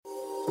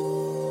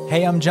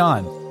Hey, I'm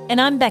John.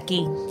 And I'm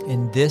Becky.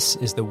 And this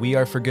is the We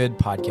Are For Good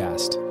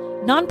podcast.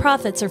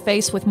 Nonprofits are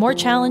faced with more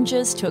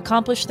challenges to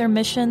accomplish their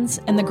missions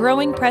and the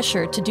growing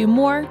pressure to do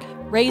more,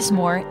 raise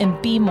more,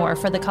 and be more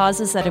for the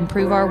causes that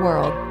improve our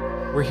world.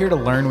 We're here to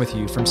learn with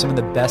you from some of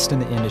the best in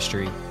the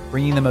industry,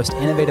 bringing the most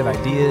innovative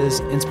ideas,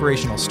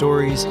 inspirational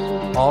stories,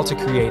 all to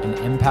create an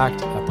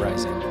impact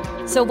uprising.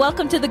 So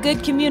welcome to the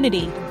good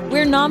community.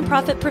 We're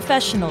nonprofit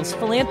professionals,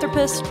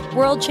 philanthropists,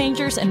 world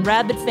changers, and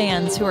rabid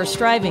fans who are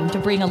striving to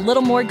bring a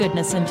little more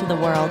goodness into the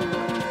world.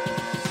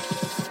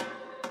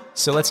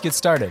 So let's get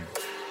started.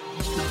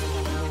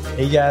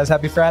 Hey guys,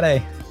 happy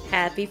Friday.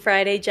 Happy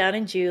Friday, John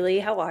and Julie.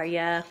 How are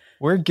ya?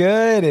 We're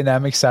good, and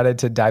I'm excited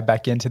to dive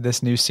back into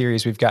this new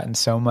series. We've gotten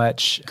so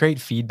much great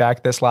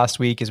feedback this last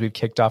week as we've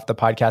kicked off the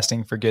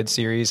Podcasting for Good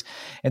series.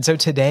 And so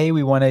today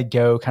we want to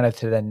go kind of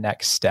to the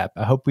next step.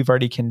 I hope we've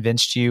already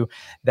convinced you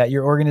that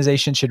your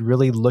organization should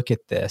really look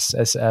at this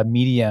as a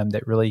medium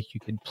that really you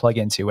can plug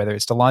into, whether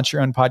it's to launch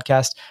your own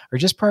podcast or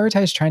just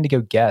prioritize trying to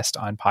go guest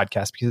on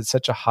podcasts because it's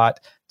such a hot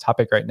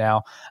topic right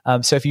now.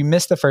 So if you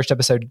missed the first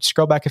episode,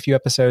 scroll back a few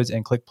episodes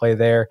and click play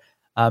there.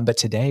 But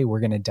today we're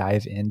going to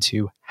dive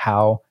into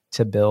how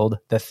to build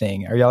the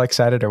thing. Are y'all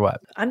excited or what?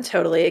 I'm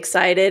totally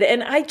excited.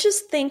 And I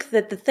just think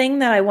that the thing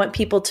that I want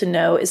people to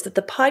know is that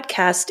the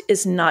podcast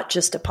is not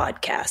just a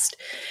podcast.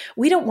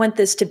 We don't want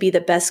this to be the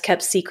best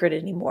kept secret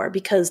anymore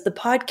because the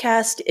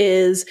podcast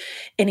is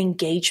an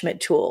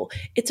engagement tool.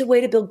 It's a way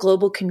to build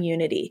global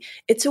community.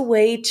 It's a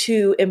way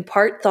to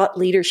impart thought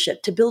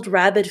leadership, to build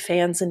rabid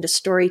fans and to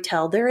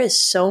storytell. There is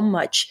so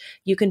much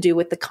you can do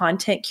with the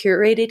content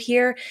curated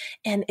here.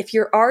 And if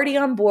you're already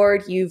on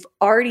board, you've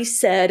already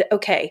said,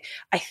 okay,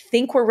 I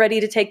think we're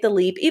ready to take the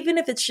leap, even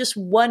if it's just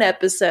one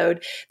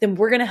episode, then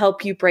we're going to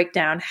help you break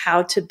down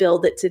how to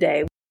build it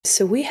today.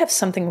 So we have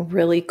something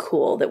really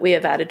cool that we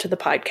have added to the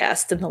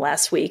podcast in the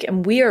last week,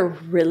 and we are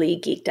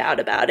really geeked out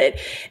about it.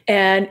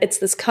 And it's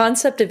this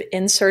concept of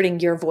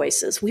inserting your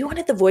voices. We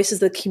wanted the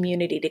voices of the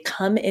community to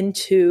come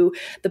into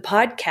the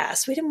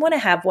podcast. We didn't want to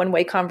have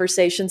one-way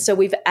conversations, so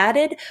we've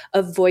added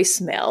a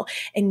voicemail.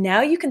 And now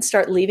you can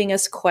start leaving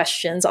us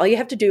questions. All you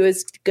have to do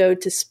is go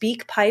to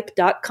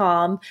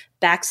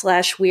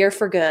speakpipe.com/We Are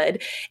For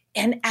Good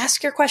and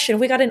ask your question.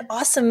 We got an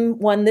awesome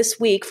one this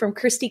week from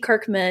Christy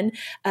Kirkman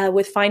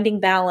with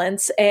Finding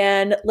Balance.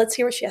 And let's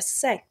hear what she has to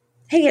say.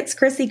 Hey, it's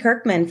Chrissy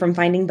Kirkman from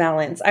Finding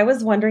Balance. I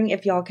was wondering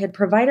if y'all could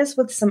provide us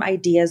with some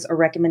ideas or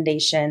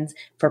recommendations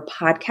for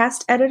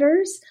podcast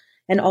editors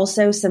and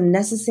also some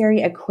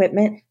necessary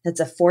equipment that's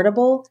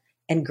affordable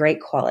and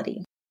great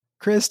quality.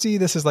 Christy,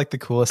 this is like the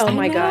coolest thing. Oh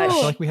my gosh. I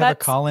feel like we have a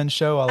call-in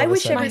show all of a sudden. I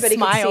wish everybody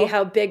could see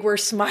how big we're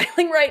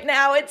smiling right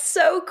now. It's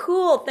so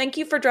cool. Thank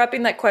you for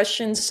dropping that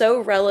question.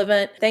 So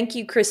relevant. Thank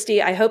you,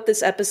 Christy. I hope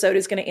this episode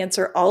is going to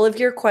answer all of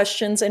your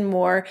questions and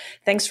more.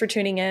 Thanks for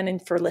tuning in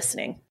and for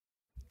listening.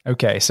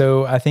 Okay.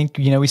 So I think,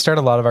 we start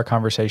a lot of our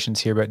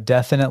conversations here, but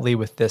definitely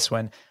with this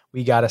one,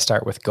 we got to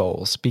start with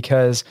goals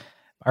because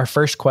our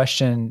first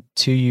question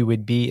to you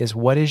would be is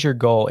what is your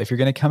goal? If you're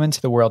going to come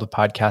into the world of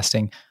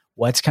podcasting,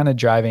 what's kind of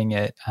driving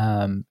it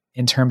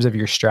in terms of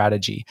your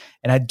strategy?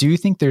 And I do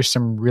think there's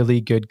some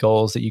really good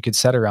goals that you could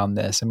set around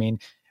this. I mean,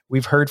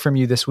 we've heard from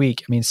you this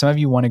week. I mean, some of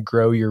you want to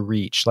grow your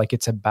reach, like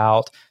it's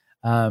about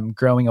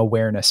growing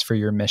awareness for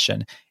your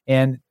mission.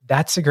 And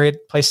that's a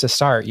great place to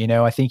start.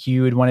 I think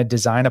you would want to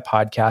design a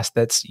podcast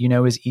that's,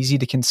 is easy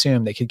to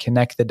consume, that could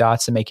connect the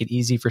dots and make it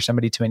easy for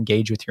somebody to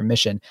engage with your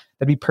mission.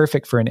 That'd be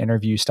perfect for an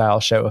interview style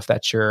show if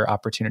that's your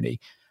opportunity.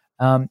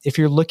 If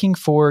you're looking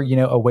for,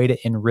 a way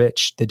to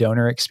enrich the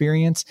donor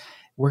experience,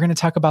 we're going to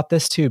talk about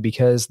this too,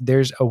 because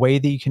there's a way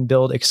that you can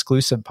build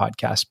exclusive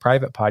podcasts,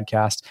 private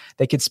podcasts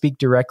that could speak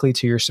directly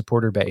to your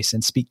supporter base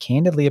and speak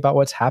candidly about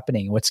what's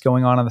happening, what's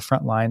going on the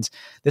front lines.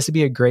 This would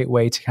be a great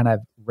way to kind of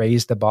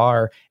raise the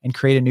bar and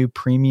create a new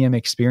premium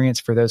experience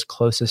for those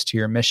closest to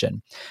your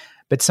mission.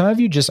 But some of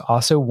you just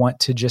also want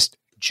to just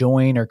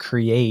join or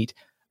create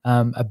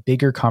a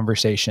bigger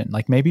conversation.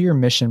 Like maybe your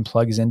mission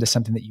plugs into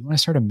something that you want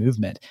to start a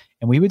movement.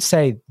 And we would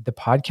say the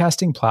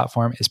podcasting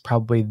platform is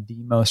probably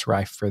the most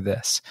rife for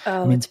this.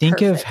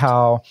 Think of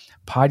how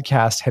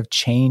podcasts have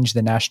changed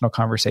the national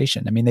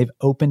conversation. They've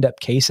opened up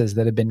cases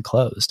that have been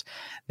closed.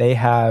 They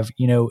have,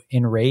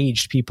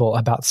 enraged people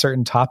about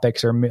certain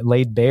topics or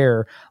laid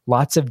bare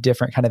lots of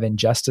different kind of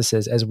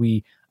injustices as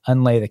we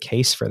unlay the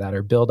case for that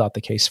or build out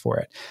the case for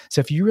it. So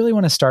if you really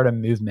want to start a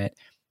movement,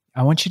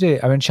 I want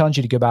to challenge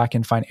you to go back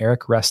and find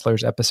Eric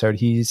Ressler's episode.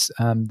 He's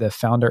the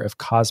founder of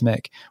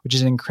Cosmic, which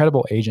is an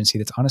incredible agency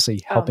that's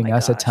honestly helping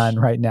us a ton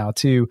right now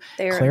to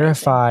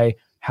clarify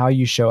how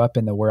you show up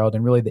in the world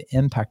and really the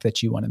impact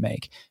that you want to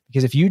make.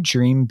 Because if you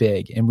dream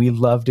big, and we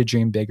love to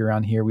dream big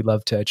around here, we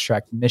love to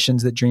attract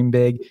missions that dream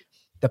big,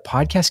 the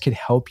podcast could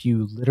help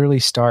you literally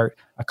start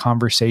a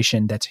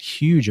conversation that's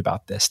huge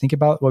about this. Think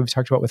about what we've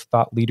talked about with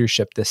thought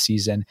leadership this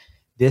season.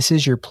 This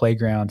is your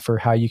playground for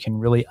how you can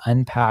really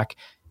unpack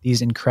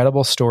these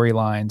incredible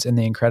storylines and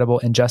the incredible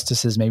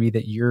injustices maybe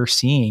that you're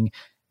seeing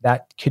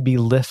that could be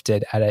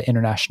lifted at an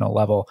international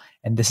level.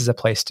 And this is a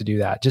place to do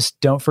that. Just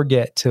don't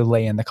forget to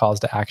lay in the calls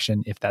to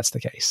action if that's the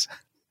case.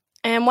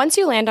 And once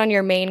you land on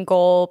your main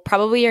goal,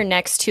 probably your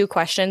next two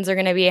questions are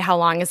going to be, how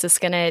long is this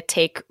going to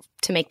take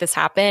to make this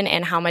happen,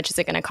 and how much is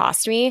it going to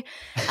cost me?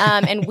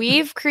 And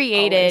we've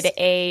created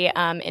a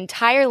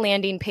entire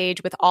landing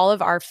page with all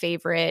of our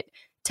favorite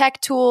tech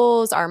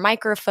tools, our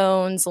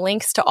microphones,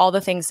 links to all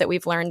the things that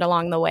we've learned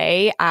along the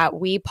way at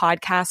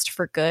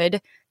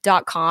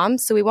wepodcastforgood.com.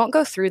 So we won't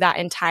go through that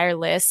entire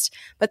list,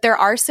 but there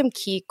are some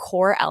key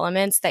core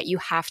elements that you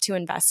have to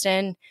invest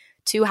in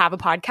to have a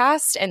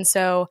podcast. And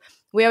so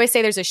we always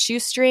say there's a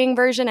shoestring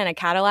version and a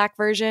Cadillac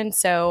version.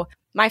 So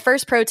my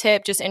first pro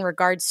tip, just in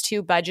regards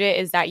to budget,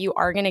 is that you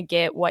are going to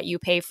get what you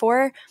pay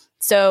for.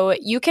 So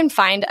you can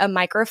find a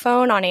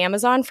microphone on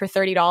Amazon for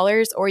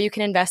 $30, or you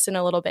can invest in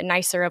a little bit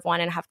nicer of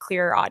one and have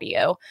clearer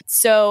audio.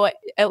 So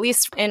at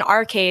least in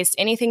our case,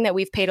 anything that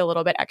we've paid a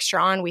little bit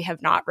extra on, we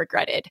have not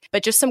regretted.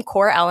 But just some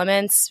core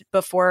elements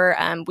before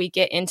we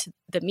get into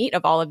the meat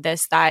of all of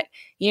this that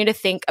you need to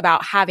think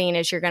about having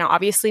is you're going to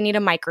obviously need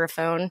a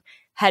microphone,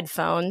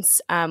 headphones.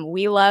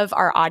 We love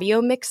our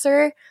audio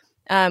mixer.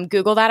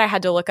 Google that. I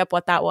had to look up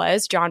what that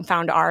was. John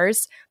found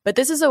ours. But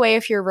this is a way,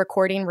 if you're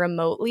recording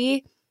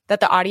remotely, that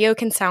the audio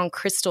can sound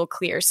crystal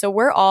clear. So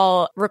we're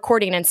all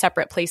recording in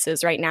separate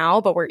places right now,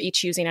 but we're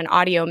each using an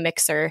audio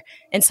mixer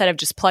instead of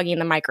just plugging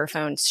the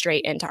microphone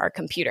straight into our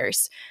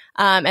computers.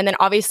 And then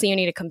obviously you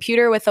need a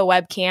computer with a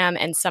webcam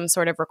and some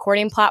sort of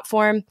recording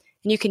platform.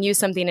 And you can use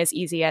something as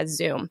easy as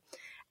Zoom.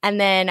 And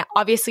then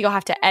obviously you'll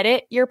have to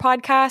edit your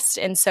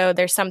podcast. And so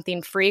there's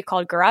something free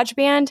called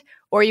GarageBand,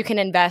 or you can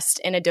invest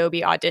in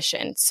Adobe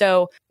Audition.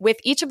 So with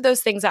each of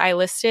those things that I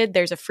listed,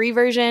 there's a free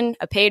version,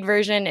 a paid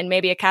version, and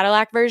maybe a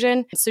Cadillac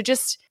version. So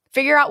just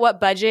figure out what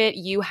budget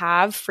you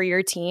have for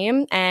your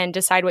team and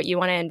decide what you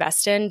want to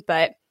invest in.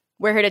 But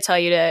we're here to tell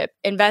you to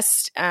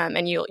invest,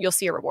 and you'll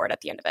see a reward at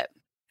the end of it.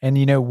 And,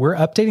 we're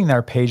updating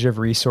our page of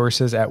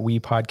resources at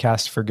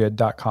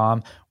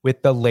wepodcastforgood.com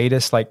with the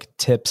latest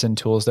tips and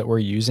tools that we're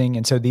using.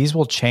 And so these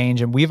will change,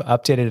 and we've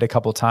updated it a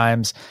couple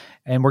times,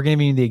 and we're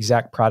giving you the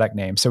exact product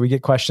name. So we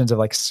get questions of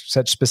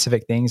such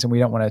specific things, and we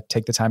don't want to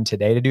take the time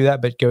today to do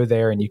that, but go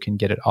there and you can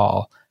get it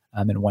all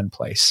in one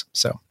place.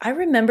 So I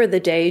remember the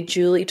day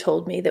Julie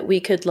told me that we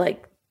could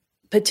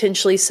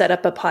potentially set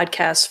up a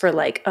podcast for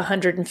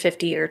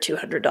 $150 or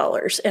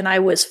 $200. And I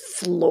was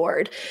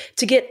floored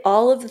to get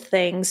all of the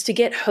things, to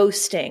get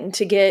hosting,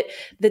 to get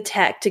the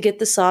tech, to get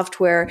the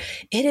software.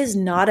 It is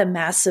not a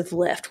massive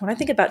lift. When I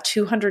think about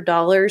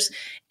 $200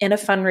 in a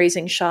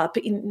fundraising shop,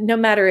 no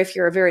matter if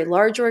you're a very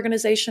large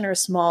organization or a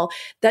small,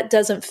 that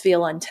doesn't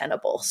feel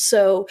untenable.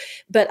 So,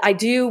 but I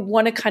do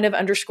want to kind of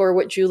underscore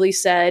what Julie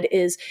said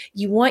is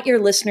you want your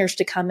listeners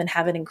to come and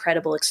have an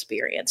incredible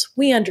experience.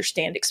 We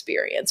understand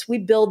experience. We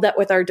build that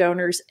with our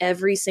donors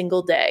every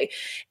single day.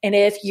 And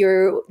if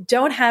you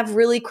don't have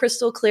really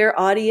crystal clear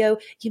audio,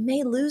 you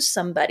may lose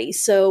somebody.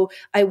 So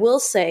I will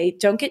say,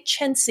 don't get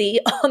chintzy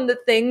on the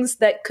things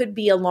that could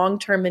be a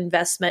long-term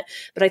investment.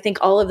 But I think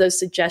all of those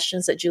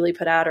suggestions that Julie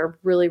put out are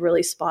really,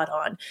 really spot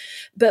on.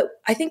 But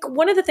I think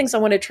one of the things I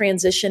want to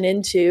transition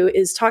into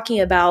is talking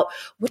about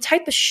what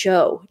type of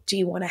show do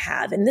you want to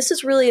have? And this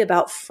is really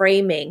about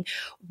framing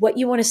what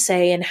you want to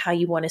say and how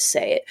you want to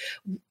say it.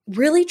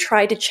 Really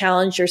try to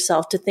challenge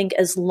yourself to think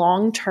as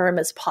long-term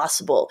as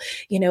possible,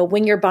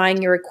 when you're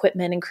buying your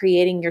equipment and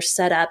creating your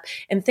setup,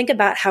 and think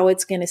about how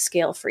it's going to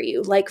scale for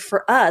you. Like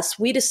for us,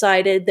 we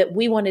decided that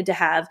we wanted to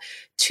have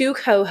 2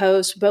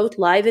 co-hosts, both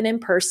live and in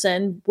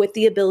person, with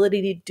the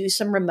ability to do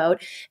some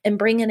remote and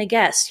bring in a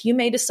guest. You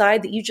may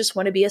decide that you just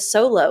want to be a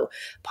solo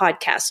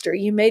podcaster.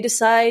 You may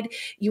decide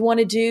you want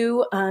to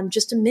do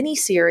just a mini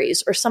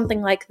series or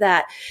something like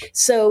that.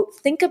 So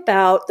think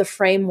about the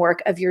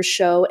framework of your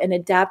show and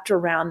adapt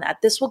around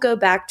that. This will go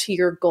back to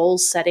your goal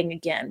setting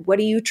again. What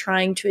are you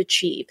trying to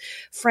achieve?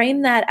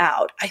 Frame that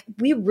out.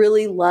 We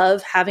really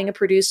love having a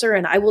producer,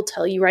 and I will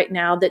tell you right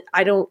now that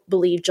I don't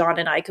believe John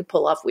and I could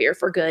pull off We Are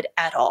for Good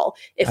at all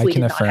if we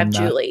did not have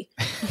Julie.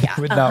 Yeah,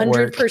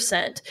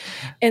 100%.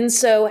 And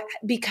so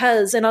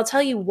and I'll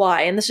tell you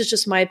why, and this is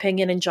just my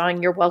opinion, and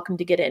John, you're welcome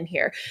to get in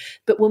here.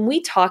 But when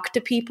we talk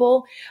to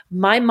people,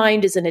 my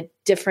mind is in a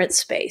different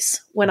space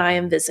when I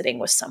am visiting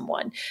with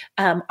someone.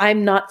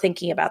 I'm not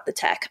thinking about the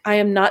tech. I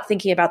am not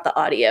thinking about the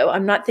audio.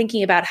 I'm not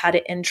thinking about how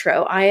to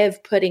intro. I am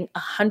putting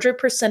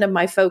 100% of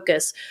my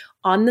focus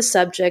on the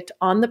subject,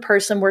 on the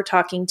person we're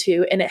talking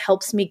to, and it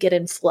helps me get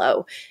in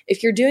flow.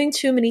 If you're doing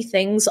too many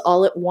things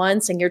all at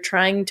once and you're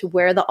trying to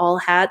wear the all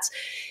hats,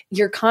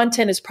 your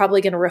content is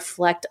probably going to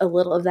reflect a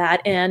little of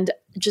that. And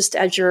just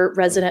as your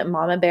resident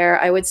mama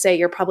bear, I would say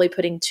you're probably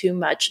putting too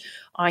much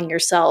on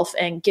yourself,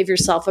 and give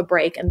yourself a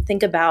break and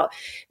think about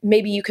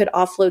maybe you could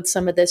offload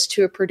some of this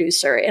to a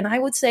producer. And I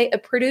would say a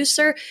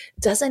producer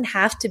doesn't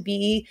have to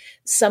be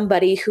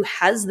somebody who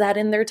has that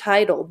in their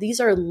title. These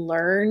are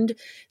learned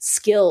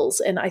skills.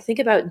 And I think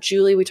about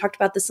Julie, we talked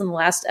about this in the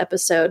last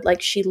episode,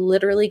 she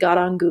literally got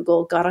on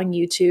Google, got on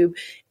YouTube,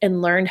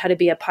 and learned how to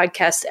be a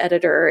podcast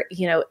editor,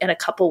 in a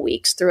couple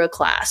weeks through a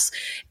class.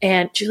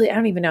 And Julie, I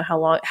don't even know how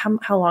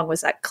long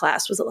was that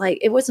class. Was it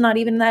it was not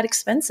even that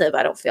expensive,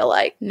 I don't feel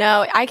like.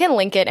 No, I can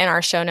link link it in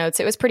our show notes.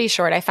 It was pretty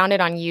short. I found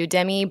it on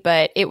Udemy,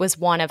 but it was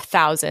one of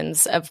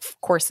thousands of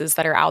courses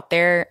that are out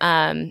there.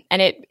 And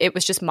it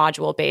was just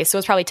module based. So it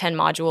was probably 10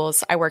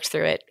 modules. I worked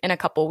through it in a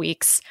couple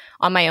weeks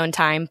on my own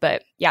time.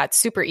 But yeah, it's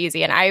super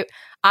easy. And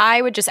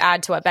I would just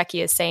add to what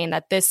Becky is saying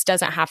that this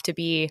doesn't have to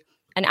be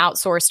an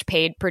outsourced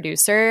paid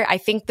producer. I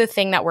think the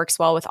thing that works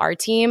well with our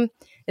team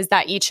is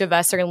that each of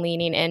us are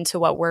leaning into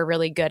what we're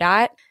really good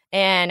at.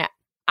 And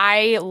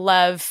I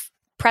love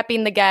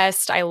prepping the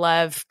guest. I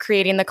love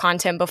creating the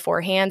content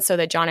beforehand so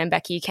that John and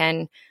Becky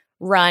can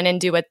run and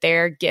do what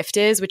their gift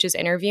is, which is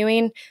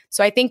interviewing.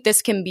 So I think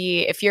this can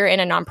be, if you're in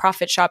a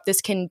nonprofit shop,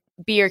 this can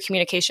be your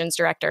communications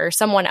director or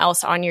someone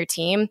else on your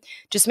team.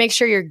 Just make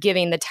sure you're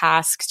giving the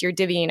tasks, you're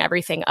divvying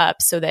everything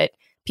up so that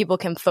people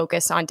can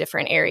focus on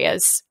different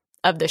areas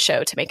of the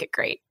show to make it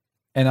great.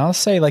 And I'll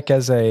say, like,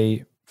 as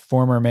a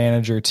former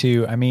manager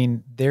too, I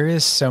mean, there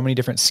is so many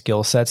different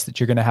skill sets that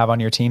you're going to have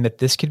on your team that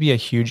this could be a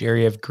huge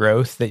area of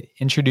growth that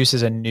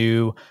introduces a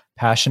new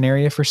passion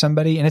area for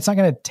somebody. And it's not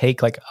going to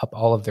take like up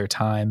all of their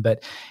time,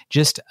 but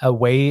just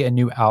a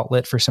new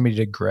outlet for somebody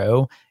to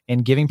grow,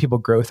 and giving people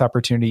growth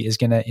opportunity is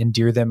going to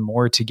endear them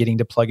more to getting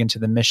to plug into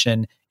the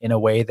mission in a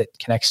way that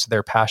connects to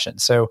their passion.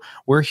 So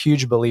we're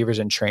huge believers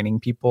in training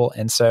people.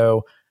 And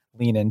so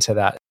lean into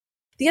that.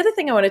 The other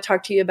thing I want to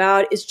talk to you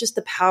about is just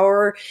the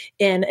power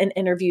in an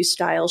interview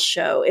style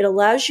show. It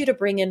allows you to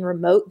bring in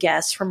remote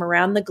guests from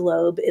around the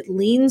globe. It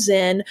leans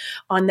in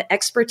on the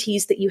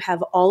expertise that you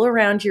have all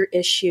around your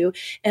issue.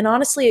 And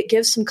honestly, it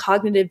gives some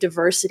cognitive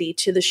diversity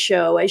to the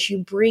show as you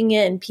bring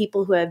in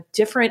people who have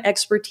different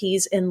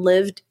expertise and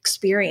lived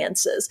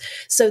experiences.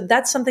 So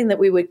that's something that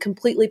we would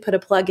completely put a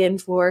plug in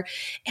for.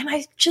 And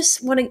I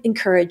just want to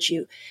encourage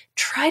you,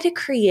 try to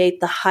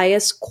create the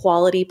highest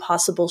quality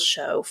possible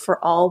show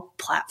for all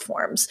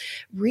platforms.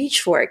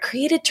 Reach for it.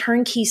 Create a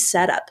turnkey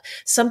setup,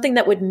 something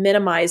that would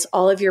minimize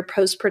all of your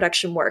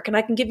post-production work. And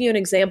I can give you an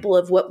example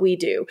of what we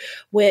do.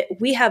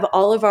 We have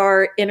all of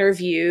our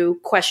interview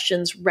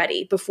questions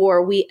ready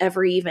before we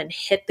ever even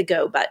hit the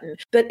go button.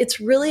 But it's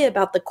really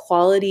about the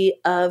quality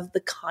of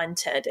the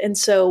content. And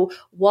so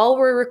while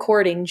we're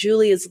recording,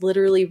 Julie is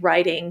literally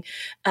writing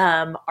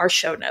our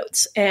show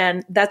notes.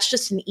 And that's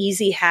just an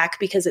easy hack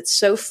because it's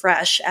so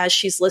fresh as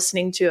she's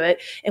listening to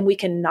it, and we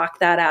can knock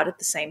that out at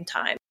the same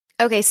time.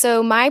 Okay,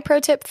 so my pro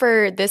tip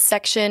for this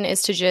section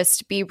is to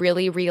just be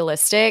really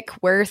realistic.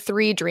 We're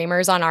 3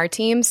 dreamers on our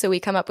team, so we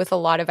come up with a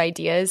lot of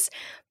ideas,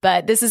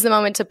 but this is the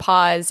moment to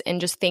pause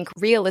and just think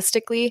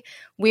realistically.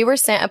 We were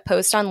sent a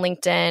post on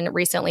LinkedIn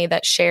recently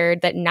that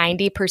shared that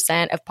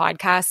 90% of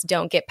podcasts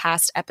don't get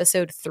past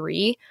episode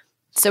 3.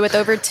 So with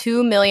over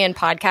 2 million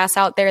podcasts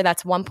out there,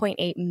 that's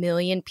 1.8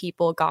 million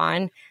people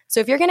gone. So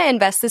if you're going to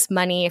invest this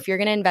money, if you're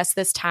going to invest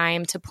this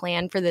time to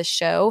plan for this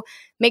show,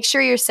 make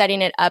sure you're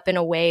setting it up in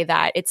a way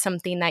that it's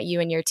something that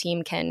you and your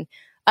team can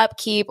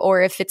upkeep,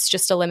 or if it's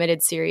just a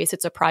limited series,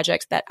 it's a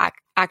project that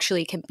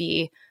actually can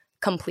be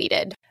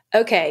completed.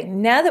 Okay,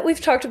 now that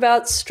we've talked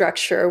about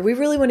structure, we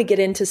really want to get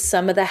into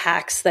some of the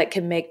hacks that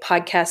can make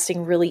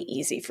podcasting really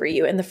easy for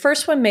you. And the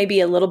first one may be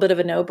a little bit of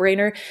a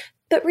no-brainer,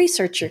 but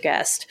research your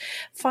guest.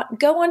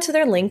 Go onto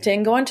their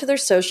LinkedIn, go onto their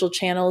social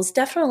channels,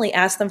 definitely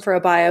ask them for a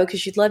bio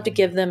because you'd love to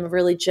give them a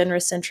really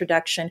generous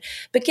introduction,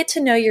 but get to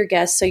know your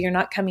guests so you're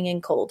not coming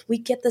in cold. We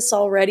get this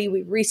already.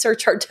 We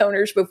research our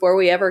donors before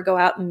we ever go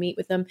out and meet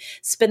with them.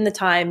 Spend the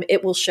time.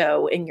 It will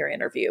show in your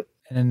interview.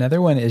 And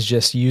another one is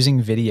just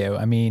using video.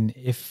 I mean,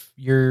 if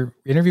you're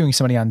interviewing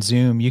somebody on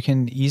Zoom, you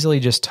can easily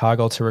just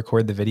toggle to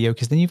record the video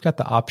because then you've got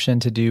the option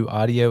to do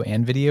audio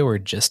and video, or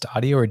just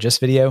audio or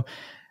just video.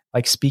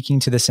 Like speaking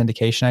to the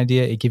syndication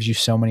idea, it gives you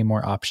so many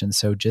more options.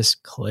 So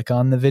just click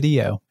on the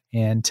video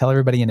and tell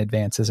everybody in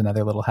advance is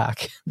another little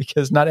hack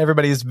because not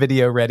everybody is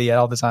video ready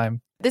all the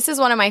time. This is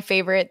one of my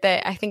favorite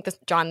that I think,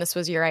 John, this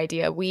was your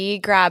idea. We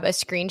grab a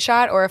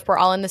screenshot, or if we're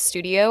all in the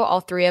studio, all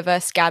 3 of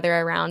us gather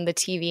around the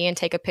TV and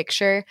take a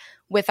picture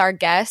with our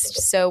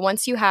guest. So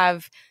once you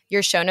have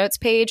your show notes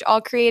page all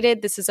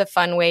created, this is a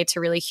fun way to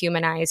really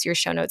humanize your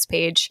show notes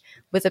page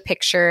with a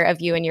picture of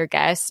you and your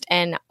guest.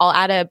 And I'll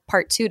add a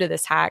part 2 to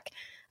this hack.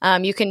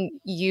 You can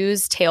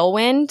use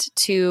Tailwind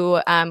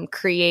to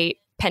create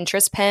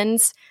Pinterest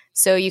pins.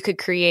 So you could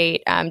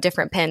create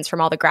different pins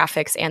from all the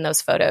graphics and those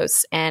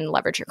photos and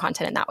leverage your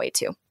content in that way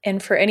too.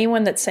 And for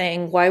anyone that's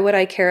saying, why would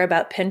I care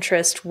about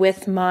Pinterest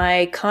with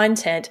my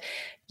content?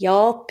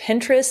 Y'all,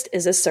 Pinterest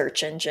is a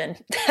search engine.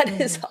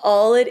 That is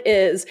all it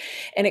is.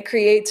 And it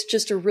creates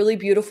just a really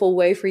beautiful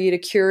way for you to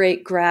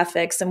curate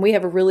graphics. And we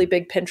have a really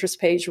big Pinterest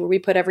page where we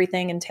put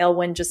everything, and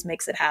Tailwind just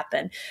makes it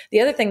happen. The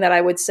other thing that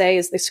I would say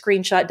is the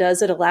screenshot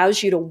does, it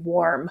allows you to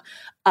warm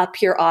up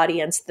your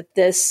audience that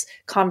this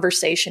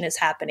conversation is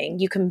happening.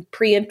 You can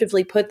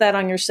preemptively put that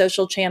on your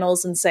social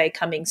channels and say,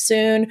 coming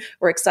soon,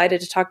 we're excited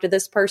to talk to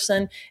this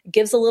person. It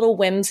gives a little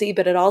whimsy,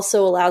 but it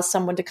also allows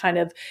someone to kind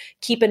of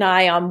keep an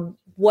eye on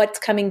what's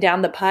coming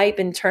down the pipe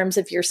in terms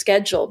of your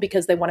schedule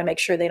because they want to make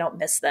sure they don't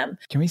miss them.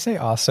 Can we say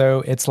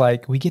also, it's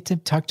like we get to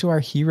talk to our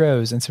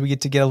heroes, and so we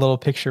get to get a little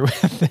picture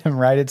with them,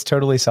 right? It's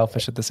totally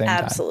selfish at the same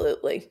time.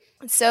 Absolutely.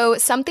 So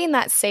something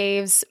that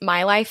saves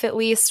my life, at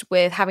least,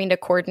 with having to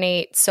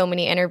coordinate so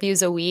many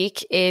interviews a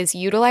week is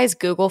utilize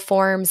Google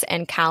Forms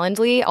and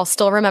Calendly. I'll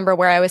still remember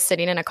where I was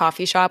sitting in a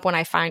coffee shop when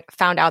I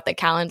found out that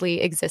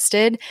Calendly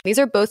existed. These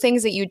are both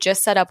things that you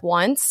just set up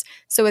once.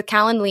 So with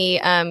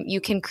Calendly, you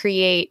can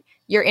create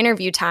your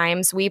interview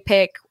times. We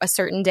pick a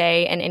certain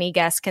day and any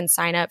guest can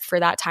sign up for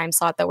that time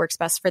slot that works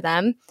best for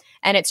them.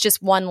 And it's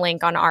just one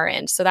link on our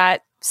end. So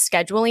that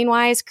scheduling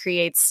wise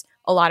creates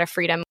a lot of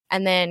freedom.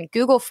 And then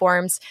Google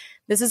Forms,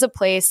 this is a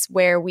place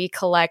where we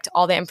collect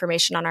all the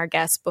information on our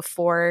guests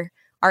before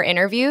our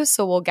interview.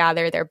 So we'll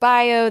gather their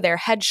bio, their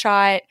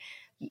headshot,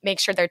 make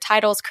sure their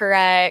title's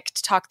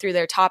correct, talk through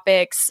their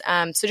topics.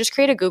 So just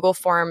create a Google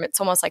form. It's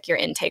almost like your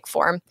intake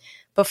form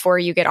before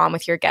you get on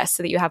with your guests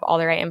so that you have all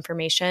the right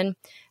information.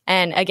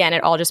 And again,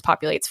 it all just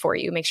populates for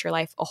you, makes your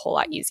life a whole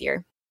lot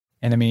easier.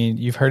 And I mean,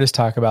 you've heard us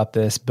talk about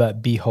this,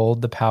 but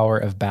behold the power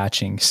of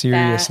batching.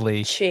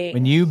 Seriously,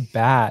 when you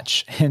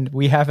batch, and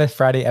we have a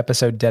Friday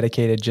episode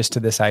dedicated just to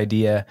this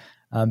idea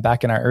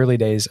back in our early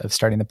days of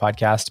starting the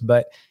podcast,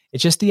 but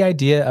it's just the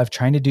idea of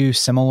trying to do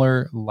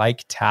similar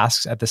like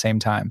tasks at the same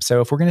time. So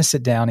if we're going to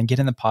sit down and get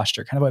in the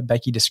posture, kind of what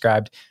Becky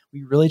described,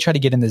 we really try to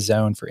get in the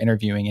zone for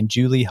interviewing. And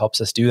Julie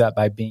helps us do that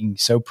by being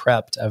so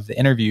prepped of the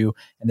interview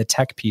and the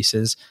tech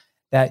pieces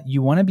that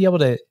you want to be able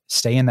to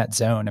stay in that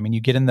zone. I mean,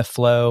 you get in the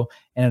flow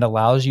and it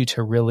allows you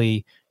to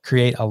really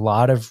create a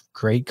lot of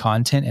great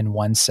content in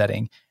one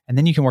setting. And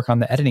then you can work on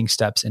the editing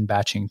steps in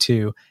batching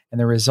too. And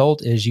the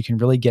result is you can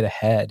really get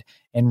ahead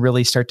and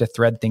really start to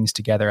thread things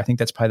together. I think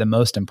that's probably the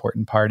most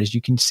important part is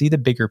you can see the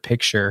bigger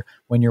picture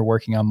when you're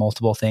working on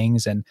multiple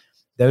things. And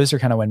those are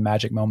kind of when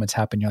magic moments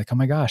happen. You're like, oh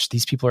my gosh,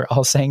 these people are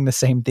all saying the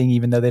same thing,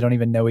 even though they don't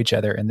even know each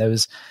other. And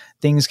those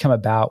things come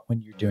about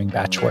when you're doing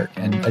batch work.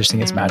 And I just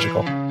think it's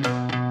magical.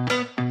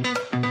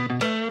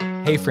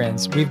 Hey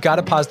friends, we've got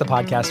to pause the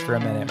podcast for a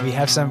minute. We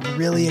have some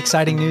really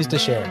exciting news to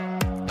share.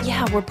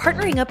 Yeah, we're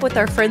partnering up with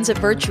our friends at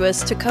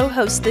Virtuous to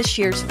co-host this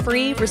year's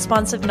free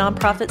Responsive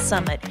Nonprofit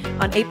Summit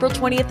on April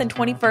 20th and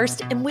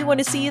 21st, and we want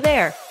to see you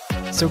there.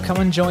 So come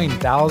and join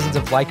thousands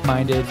of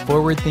like-minded,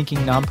 forward-thinking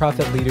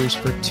nonprofit leaders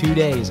for 2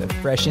 days of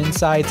fresh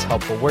insights,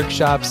 helpful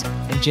workshops,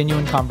 and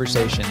genuine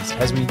conversations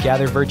as we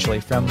gather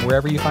virtually from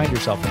wherever you find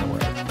yourself in the world.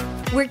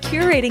 We're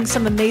curating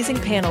some amazing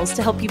panels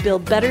to help you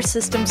build better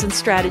systems and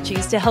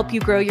strategies to help you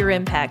grow your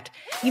impact.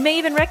 You may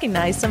even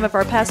recognize some of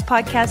our past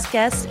podcast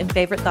guests and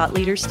favorite thought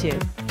leaders too.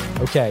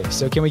 Okay,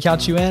 so can we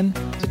count you in?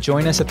 To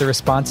join us at the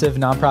Responsive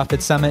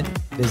Nonprofit Summit,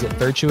 visit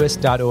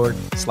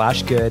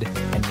virtuous.org/good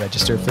and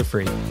register for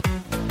free.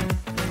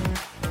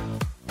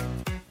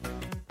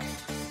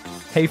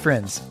 Hey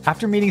friends,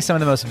 after meeting some of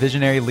the most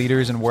visionary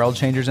leaders and world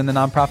changers in the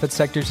nonprofit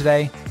sector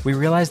today, we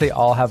realize they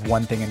all have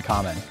one thing in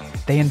common.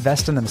 They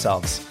invest in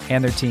themselves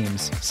and their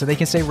teams so they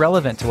can stay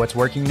relevant to what's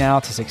working now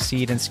to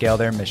succeed and scale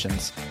their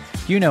missions.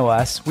 You know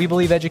us, we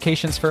believe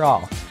education's for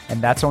all,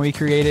 and that's when we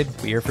created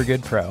We Are for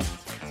Good Pro.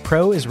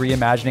 Pro is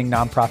reimagining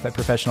nonprofit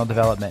professional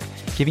development,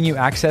 giving you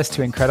access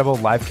to incredible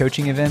live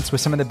coaching events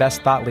with some of the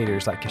best thought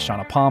leaders like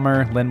Kishana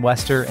Palmer, Lynn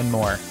Wester, and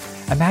more.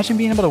 Imagine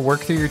being able to work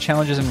through your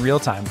challenges in real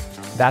time.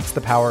 That's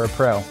the power of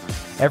Pro.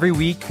 Every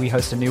week, we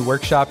host a new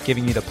workshop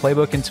giving you the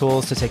playbook and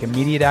tools to take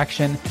immediate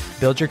action,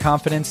 build your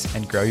confidence,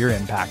 and grow your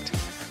impact.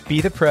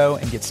 Be the pro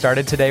and get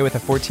started today with a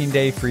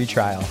 14-day free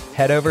trial.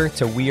 Head over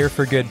to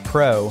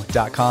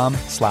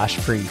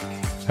weareforgoodpro.com/free.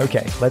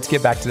 Okay, let's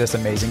get back to this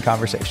amazing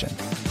conversation.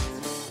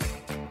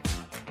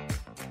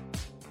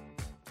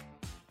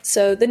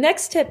 So the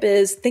next tip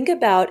is think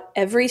about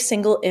every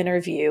single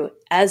interview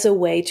as a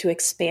way to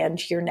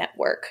expand your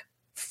network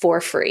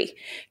for free.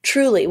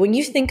 Truly, when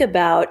you think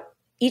about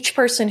each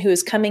person who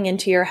is coming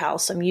into your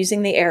house, I'm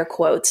using the air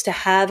quotes, to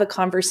have a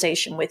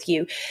conversation with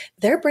you,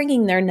 they're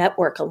bringing their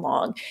network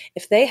along.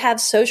 If they have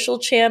social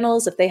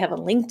channels, if they have a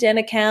LinkedIn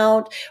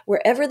account,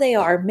 wherever they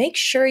are, make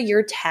sure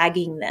you're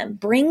tagging them.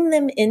 Bring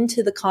them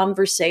into the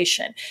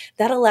conversation.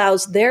 That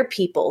allows their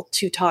people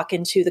to talk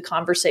into the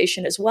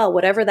conversation as well,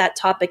 whatever that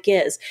topic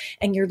is.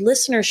 And your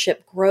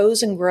listenership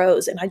grows and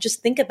grows. And I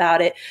just think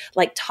about it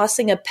like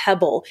tossing a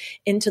pebble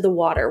into the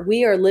water.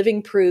 We are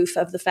living proof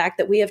of the fact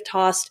that we have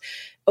tossed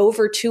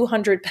over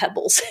 200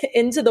 pebbles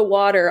into the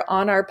water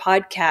on our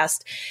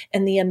podcast,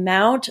 and the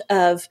amount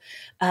of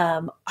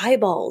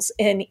eyeballs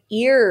and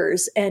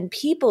ears and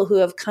people who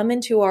have come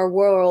into our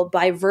world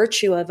by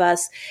virtue of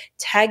us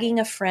tagging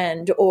a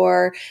friend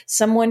or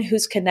someone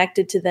who's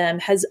connected to them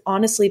has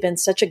honestly been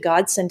such a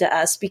godsend to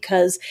us,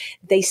 because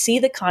they see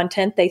the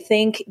content, they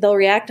think they'll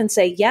react and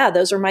say, yeah,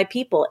 those are my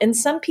people. And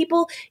some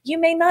people, you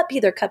may not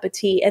be their cup of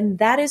tea, and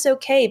that is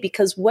okay,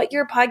 because what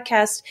your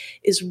podcast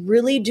is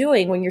really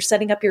doing when you're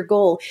setting up your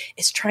goal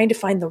is trying to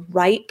find the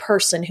right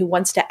person who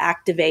wants to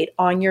activate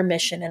on your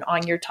mission and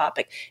on your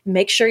topic.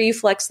 Make sure you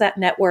flex that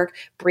network,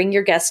 bring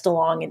your guest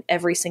along in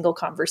every single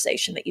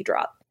conversation that you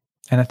drop.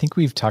 And I think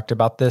we've talked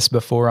about this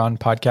before on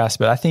podcasts,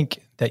 but I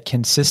think that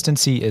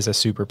consistency is a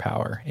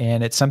superpower,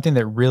 and it's something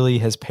that really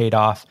has paid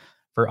off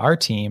for our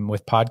team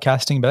with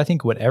podcasting, but I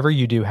think whatever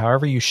you do,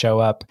 however you show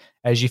up,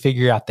 as you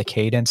figure out the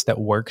cadence that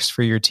works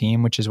for your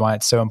team, which is why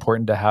it's so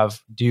important to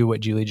do what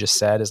Julie just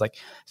said, is like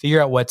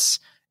figure out what's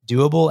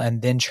doable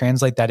and then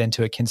translate that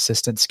into a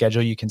consistent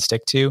schedule you can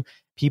stick to.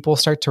 People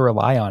start to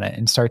rely on it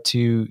and start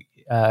to,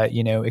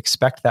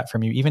 expect that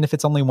from you, even if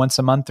it's only once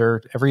a month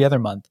or every other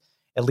month.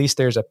 At least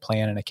there's a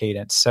plan and a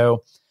cadence.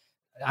 So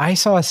I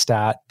saw a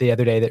stat the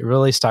other day that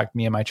really stopped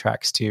me in my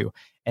tracks too.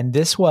 And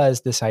this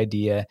was this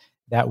idea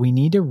that we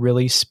need to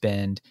really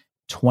spend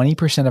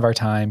 20% of our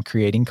time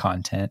creating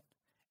content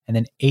and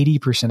then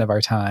 80% of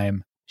our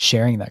time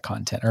sharing that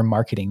content or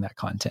marketing that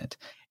content.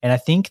 And I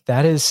think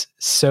that is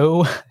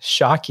so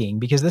shocking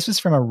because this was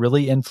from a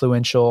really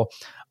influential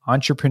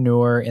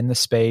entrepreneur in the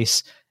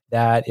space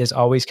that is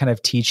always kind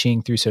of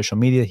teaching through social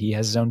media. He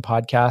has his own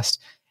podcast,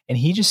 and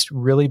he just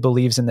really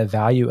believes in the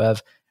value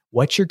of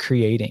what you're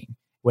creating.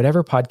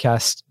 Whatever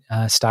podcast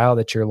style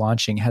that you're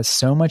launching has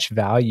so much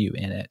value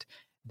in it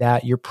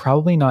that you're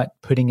probably not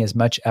putting as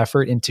much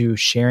effort into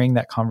sharing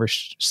that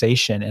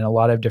conversation in a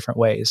lot of different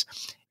ways.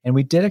 And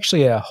we did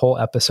actually a whole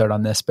episode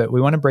on this, but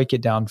we want to break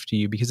it down to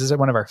you because this is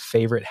one of our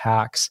favorite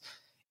hacks,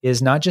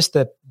 is not just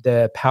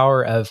the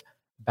power of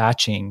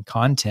batching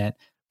content,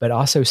 but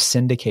also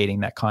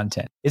syndicating that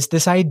content. It's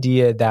this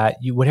idea that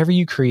whatever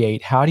you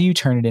create, how do you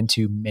turn it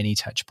into many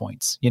touch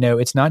points?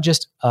 It's not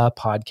just a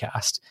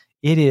podcast.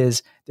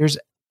 There's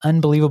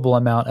unbelievable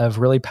amount of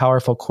really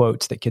powerful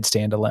quotes that could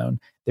stand alone.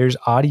 There's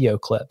audio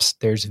clips,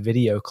 there's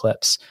video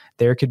clips,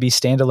 there could be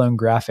standalone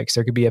graphics,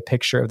 there could be a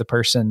picture of the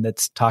person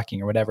that's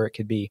talking or whatever it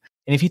could be.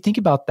 And if you think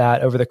about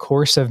that over the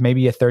course of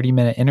maybe a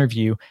 30-minute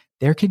interview,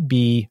 there could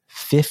be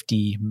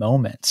 50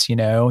 moments,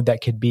 that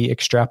could be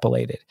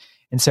extrapolated.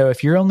 And so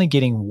if you're only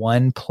getting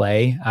one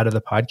play out of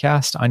the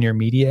podcast on your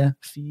media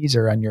fees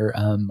or on your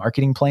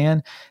marketing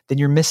plan, then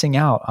you're missing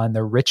out on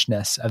the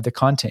richness of the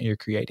content you're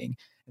creating.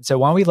 And so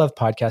while we love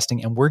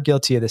podcasting, and we're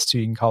guilty of this too,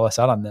 you can call us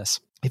out on this,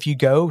 if you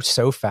go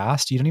so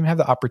fast, you don't even have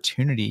the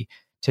opportunity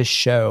to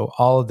show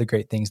all of the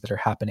great things that are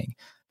happening.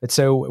 But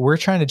so we're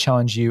trying to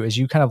challenge you as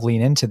you kind of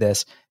lean into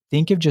this,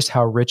 think of just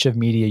how rich of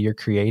media you're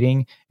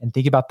creating and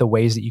think about the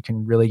ways that you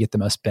can really get the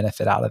most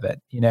benefit out of it.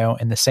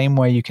 In the same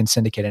way you can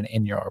syndicate an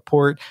annual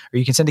report, or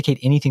you can syndicate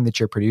anything that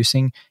you're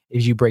producing,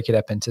 is you break it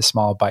up into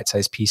small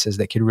bite-sized pieces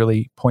that could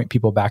really point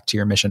people back to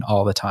your mission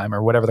all the time,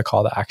 or whatever the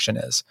call to action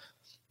is.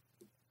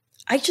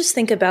 I just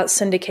think about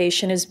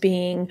syndication as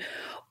being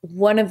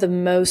one of the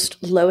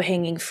most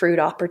low-hanging fruit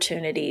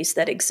opportunities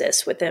that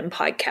exists within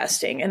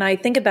podcasting. And I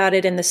think about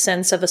it in the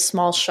sense of a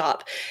small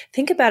shop.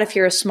 Think about if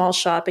you're a small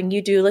shop and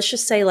you do, let's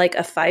just say like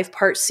a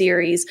 5-part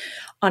series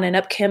on an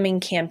upcoming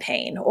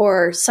campaign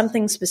or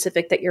something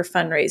specific that you're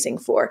fundraising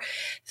for.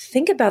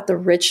 Think about the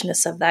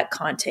richness of that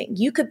content.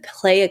 You could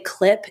play a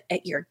clip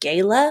at your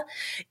gala.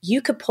 You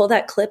could pull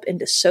that clip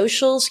into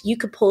socials. You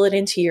could pull it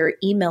into your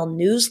email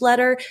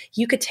newsletter.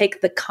 You could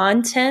take the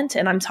content,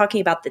 and I'm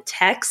talking about the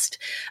text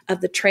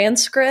of the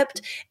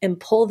transcript, and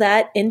pull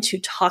that into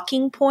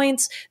talking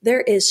points.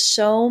 There is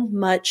so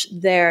much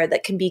there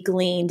that can be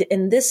gleaned.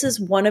 And this is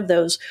one of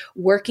those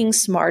working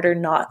smarter,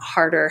 not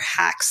harder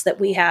hacks that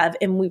we have.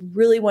 And we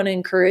really want to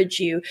encourage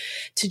you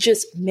to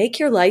just make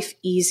your life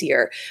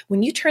easier.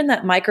 When you turn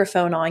that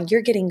microphone on,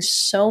 you're getting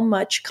so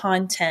much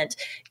content.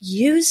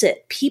 Use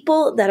it.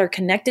 People that are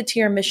connected to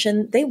your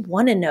mission, they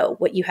want to know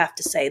what you have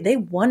to say. They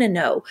want to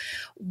know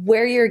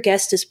where your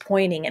guest is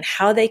pointing and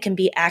how they can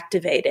be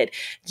activated.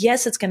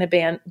 Yes, it's going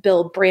to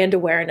build brand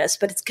awareness,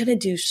 but it's going to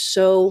do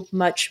so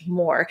much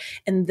more.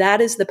 And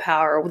that is the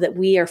power that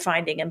we are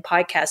finding in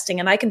podcasting.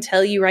 And I can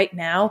tell you right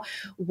now,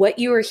 what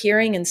you are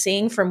hearing and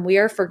seeing from We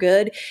Are For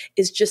Good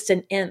is just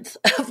an nth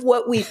of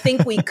what we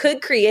think we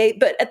could create.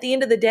 But at the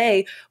end of the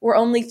day, we're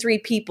only 3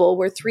 people.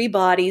 We're 3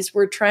 bodies.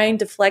 We're trying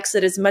to flex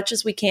it as much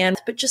as we can,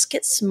 but just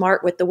get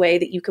smart with the way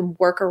that you can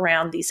work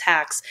around these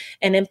hacks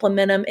and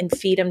implement them and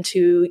feed them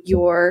to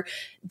your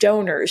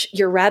donors,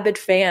 your rabid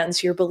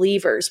fans, your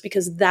believers,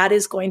 because that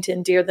is going to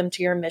endear them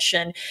to your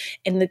mission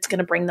and it's going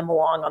to bring them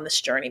along on this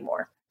journey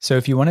more. So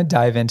if you want to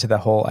dive into the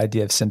whole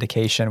idea of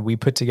syndication, we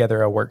put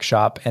together a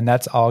workshop, and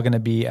that's all going to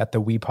be at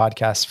the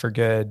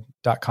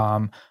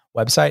wepodcastforgood.com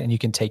website, and you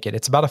can take it.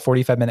 It's about a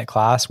 45-minute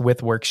class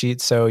with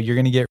worksheets. So you're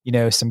going to get,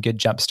 some good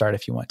jump start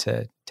if you want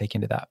to take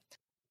into that.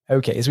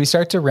 Okay, as we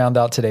start to round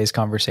out today's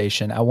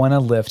conversation, I want to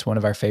lift one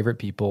of our favorite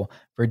people,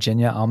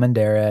 Virginia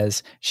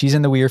Almendarez. She's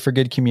in the We Are For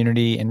Good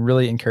community and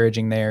really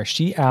encouraging there.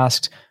 She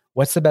asked,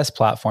 what's the best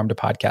platform to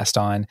podcast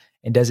on?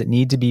 And does it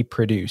need to be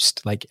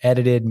produced, like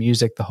edited,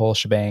 music, the whole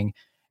shebang?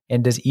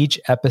 And does each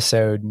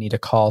episode need a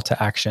call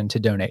to action to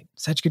donate?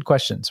 Such good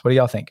questions. What do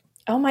y'all think?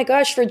 Oh my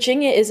gosh,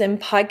 Virginia is in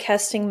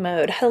podcasting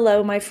mode.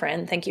 Hello, my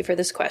friend. Thank you for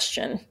this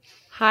question.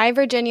 Hi,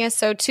 Virginia.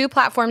 So 2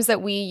 platforms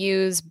that we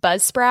use,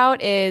 Buzzsprout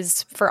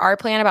is for our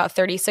plan about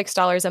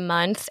 $36 a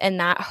month, and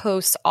that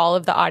hosts all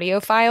of the audio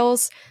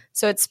files.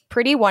 So it's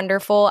pretty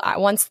wonderful.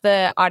 Once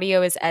the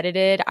audio is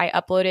edited, I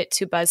upload it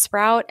to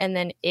Buzzsprout, and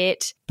then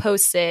it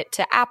posts it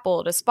to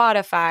Apple, to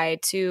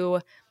Spotify,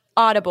 to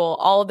Audible,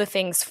 all of the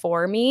things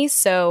for me.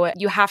 So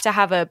you have to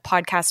have a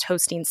podcast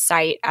hosting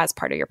site as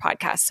part of your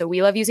podcast. So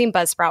we love using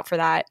Buzzsprout for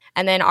that.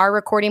 And then our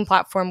recording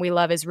platform we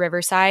love is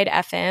Riverside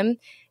FM.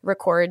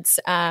 Records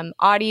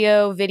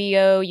audio,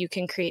 video. You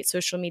can create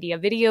social media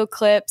video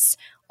clips,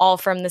 all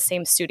from the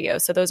same studio.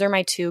 So those are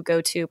my two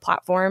go-to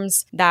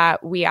platforms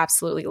that we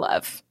absolutely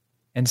love.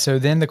 And so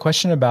then the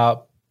question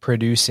about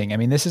producing, I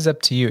mean, this is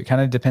up to you. It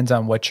kind of depends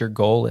on what your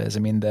goal is. I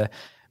mean,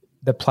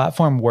 the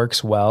platform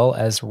works well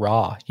as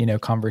raw,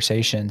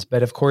 conversations,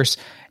 but of course,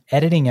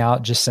 editing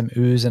out just some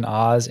oohs and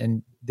ahs,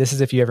 and this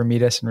is if you ever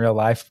meet us in real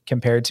life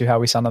compared to how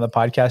we sound on the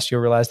podcast, you'll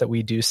realize that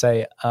we do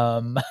say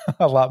a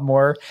lot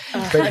more.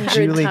 But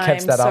Julie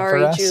kept that out for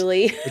us,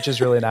 Julie. Which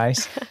is really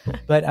nice.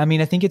 But I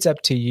mean, I think it's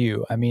up to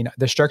you. I mean,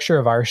 the structure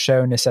of our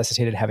show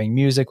necessitated having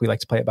music. We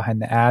like to play it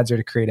behind the ads or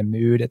to create a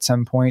mood at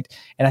some point.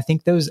 And I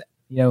think those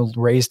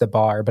raise the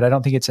bar, but I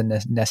don't think it's a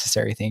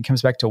necessary thing. It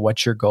comes back to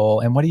what's your goal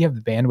and what do you have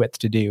the bandwidth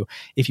to do.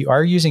 If you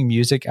are using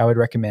music, I would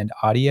recommend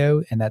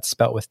Audio, and that's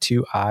spelt with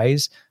 2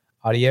 I's,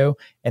 Audio,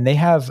 and they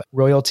have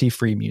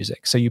royalty-free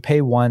music. So you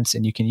pay once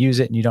and you can use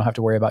it and you don't have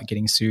to worry about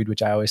getting sued,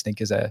 which I always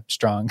think is a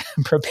strong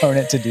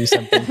proponent to do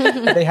something.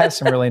 But they have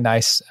some really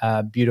nice,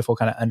 beautiful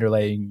kind of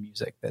underlaying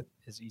music that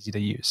is easy to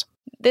use.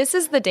 This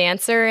is the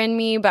dancer in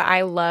me, but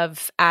I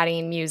love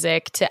adding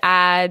music to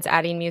ads,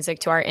 adding music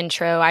to our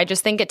intro. I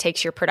just think it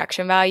takes your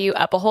production value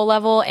up a whole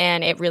level,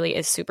 and it really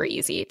is super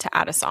easy to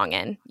add a song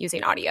in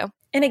using audio.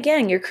 And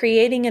again, you're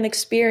creating an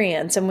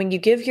experience. And when you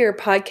give your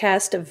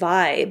podcast a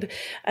vibe,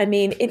 I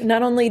mean, it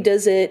not only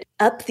does it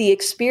up the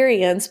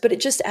experience, but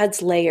it just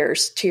adds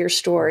layers to your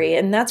story.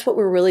 And that's what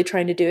we're really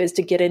trying to do, is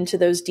to get into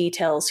those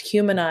details,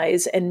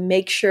 humanize, and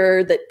make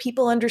sure that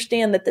people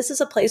understand that this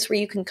is a place where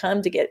you can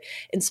come to get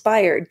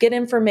inspired, get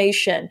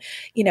information,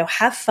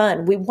 have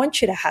fun. We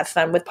want you to have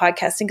fun with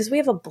podcasting because we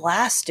have a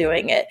blast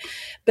doing it.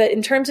 But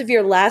in terms of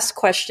your last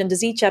question,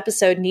 does each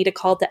episode need a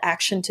call to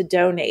action to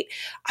donate?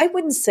 I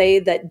wouldn't say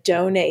that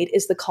donate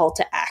is the call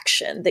to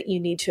action that you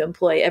need to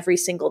employ every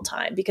single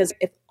time, because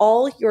if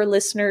all your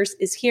listeners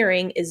is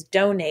hearing is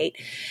donate,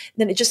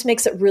 then it just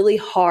makes it really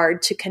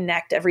hard to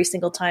connect every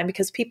single time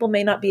because people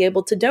may not be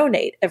able to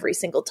donate every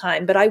single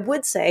time. But I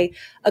would say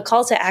a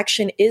call to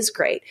action is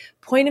great.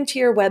 Point them to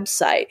your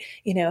website,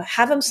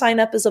 have them sign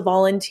up as a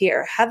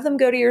volunteer, have them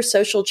go to your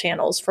social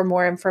channels for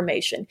more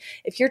information.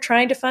 If you're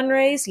trying to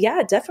fundraise,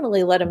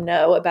 definitely let them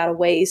know about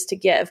ways to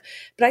give.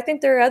 But I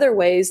think there are other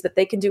ways that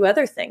they can do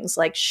other things,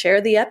 like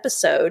share the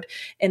episode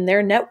in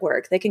their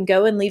network. They can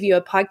go and leave you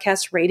a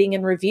podcast rating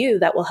and review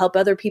that will help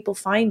other people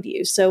find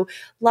you. So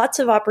lots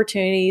of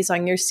opportunities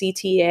on your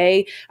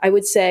CTA. I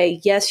would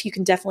say, yes, you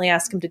can definitely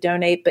ask them to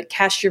donate, but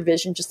cast your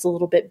vision just a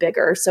little bit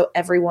bigger so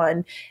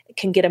everyone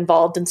can get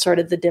involved in sort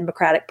of the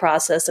democratic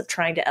process of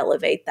trying to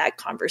elevate that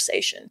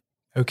conversation.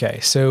 Okay,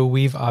 so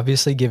we've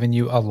obviously given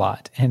you a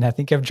lot, and I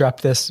think I've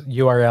dropped this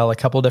URL a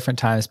couple different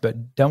times,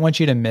 but don't want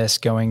you to miss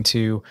going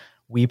to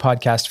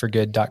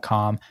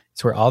wepodcastforgood.com.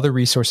 It's where all the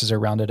resources are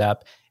rounded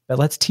up. But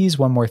let's tease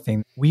one more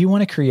thing. We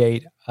want to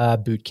create a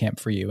boot camp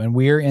for you, and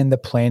we're in the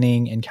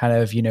planning and kind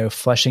of,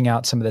 fleshing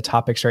out some of the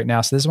topics right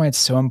now. So this is why it's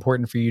so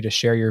important for you to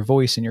share your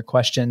voice and your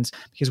questions,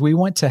 because we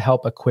want to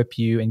help equip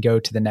you and go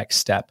to the next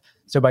step.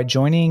 So by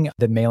joining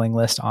the mailing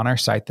list on our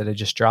site that I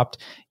just dropped,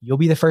 you'll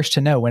be the first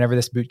to know whenever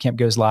this bootcamp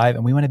goes live.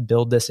 And we want to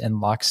build this in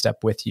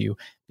lockstep with you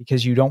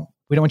because we don't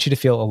want you to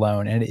feel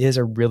alone. And it is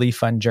a really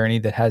fun journey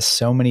that has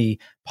so many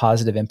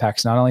positive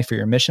impacts, not only for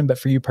your mission, but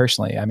for you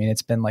personally. I mean,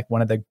 it's been like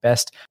one of the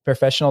best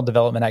professional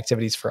development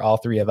activities for all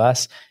three of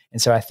us.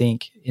 And so I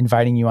think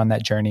inviting you on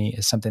that journey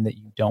is something that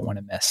you don't want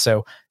to miss.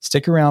 So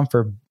stick around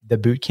for the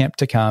bootcamp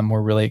to come.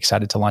 We're really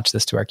excited to launch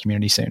this to our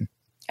community soon.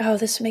 Oh,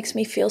 this makes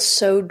me feel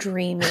so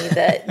dreamy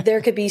that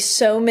there could be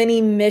so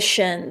many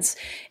missions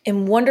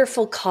and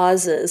wonderful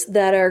causes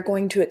that are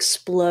going to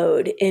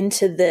explode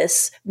into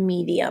this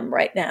medium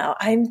right now.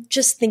 I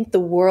just think the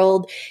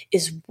world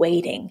is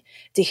waiting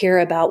to hear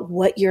about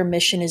what your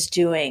mission is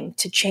doing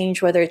to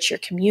change, whether it's your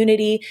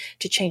community,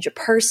 to change a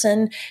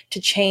person, to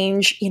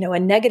change, a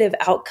negative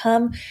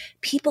outcome.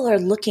 People are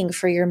looking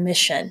for your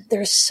mission.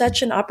 There's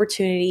such an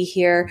opportunity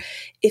here.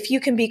 If you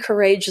can be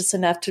courageous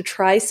enough to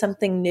try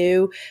something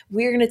new,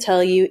 we're going to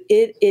tell you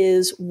it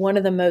is one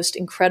of the most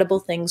incredible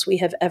things we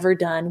have ever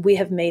done. We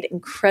have made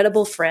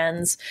incredible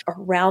friends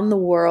around the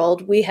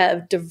world. We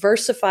have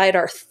diversified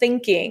our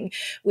thinking.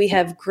 We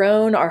have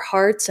grown our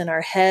hearts and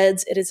our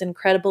heads. It is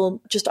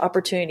incredible, just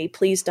opportunity.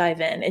 Please dive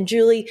in. And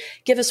Julie,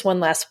 give us one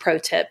last pro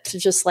tip to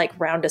just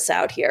round us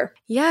out here.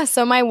 Yeah.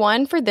 So my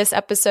one for this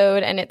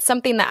episode, and it's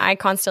something that I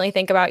constantly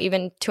think about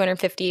even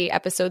 250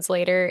 episodes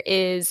later,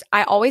 is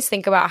I always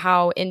think about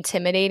how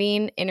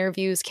intimidating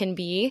interviews can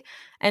be.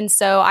 And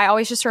so I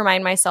always just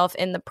remind myself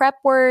in the prep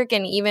work,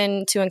 and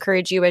even to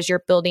encourage you as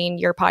you're building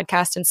your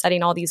podcast and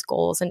setting all these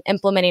goals and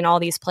implementing all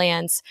these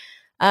plans,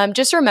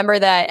 just remember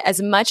that as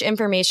much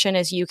information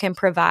as you can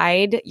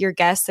provide your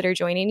guests that are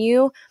joining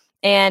you,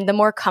 And the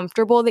more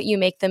comfortable that you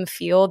make them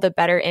feel, the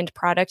better end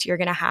product you're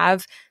going to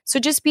have. So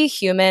just be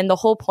human. The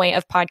whole point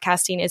of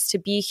podcasting is to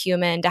be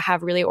human, to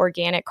have really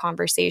organic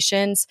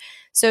conversations.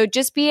 So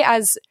just be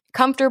as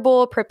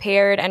comfortable,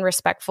 prepared, and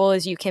respectful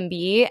as you can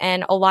be.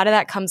 And a lot of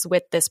that comes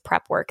with this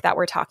prep work that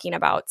we're talking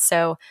about.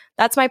 So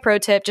that's my pro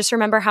tip. Just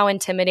remember how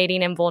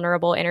intimidating and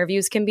vulnerable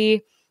interviews can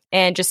be,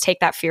 and just take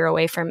that fear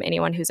away from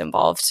anyone who's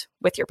involved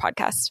with your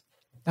podcast.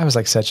 That was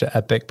like such an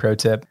epic pro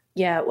tip.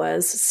 Yeah, it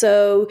was.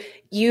 So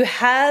you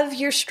have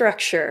your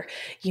structure.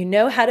 You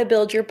know how to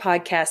build your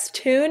podcast.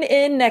 Tune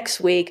in next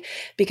week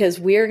because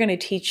we're going to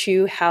teach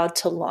you how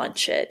to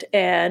launch it.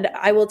 And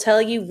I will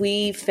tell you,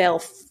 we fell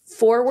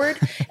forward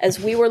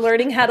as we were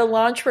learning how to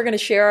launch. We're going to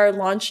share our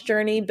launch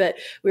journey, but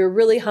we were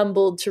really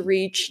humbled to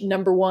reach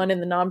 #1 in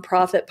the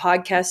nonprofit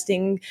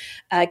podcasting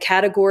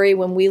category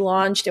when we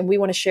launched. And we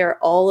want to share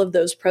all of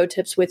those pro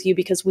tips with you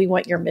because we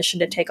want your mission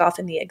to take off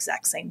in the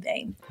exact same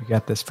vein. You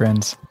got this,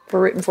 friends.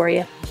 We're rooting for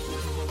you.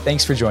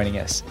 Thanks for joining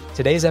us.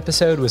 Today's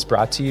episode was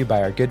brought to you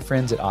by our good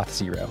friends at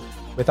Auth0.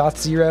 With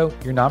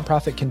Auth0, your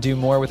nonprofit can do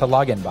more with a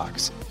login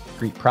box.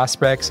 Greet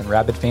prospects and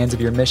rabid fans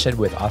of your mission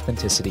with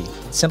authenticity.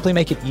 Simply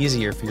make it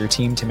easier for your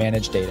team to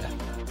manage data.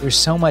 There's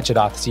so much at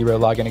Auth0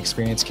 login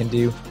experience can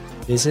do.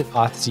 Visit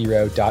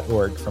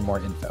auth0.org for more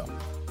info.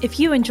 If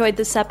you enjoyed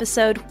this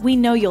episode, we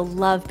know you'll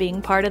love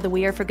being part of the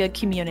We Are for Good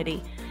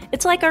community.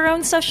 It's like our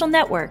own social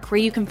network where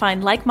you can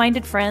find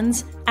like-minded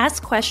friends,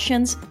 ask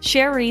questions,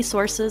 share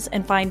resources,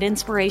 and find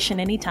inspiration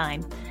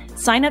anytime.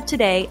 Sign up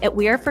today at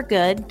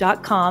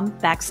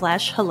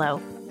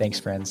weareforgood.com/hello. Thanks,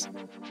 friends.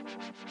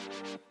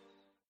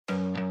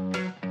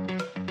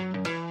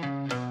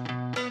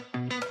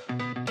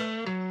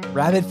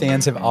 Rabid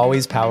fans have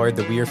always powered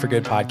the We Are for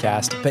Good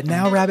podcast, but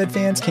now Rabid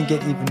fans can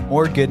get even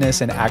more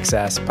goodness and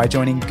access by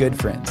joining Good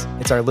Friends.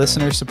 It's our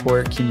listener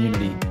support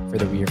community for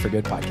the We Are for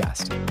Good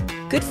podcast.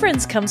 Good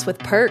Friends comes with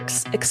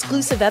perks,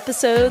 exclusive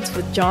episodes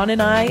with John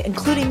and I,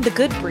 including the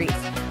Good Brief,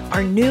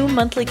 our new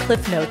monthly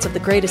cliff notes of the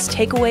greatest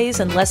takeaways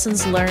and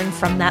lessons learned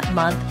from that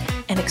month,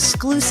 and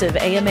exclusive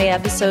AMA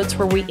episodes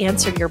where we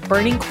answer your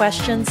burning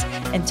questions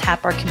and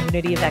tap our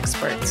community of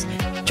experts.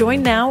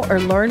 Join now or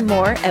learn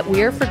more at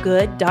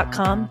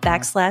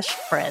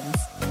weareforgood.com/friends.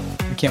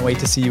 We can't wait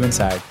to see you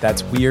inside.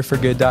 That's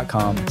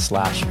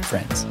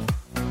weareforgood.com/friends.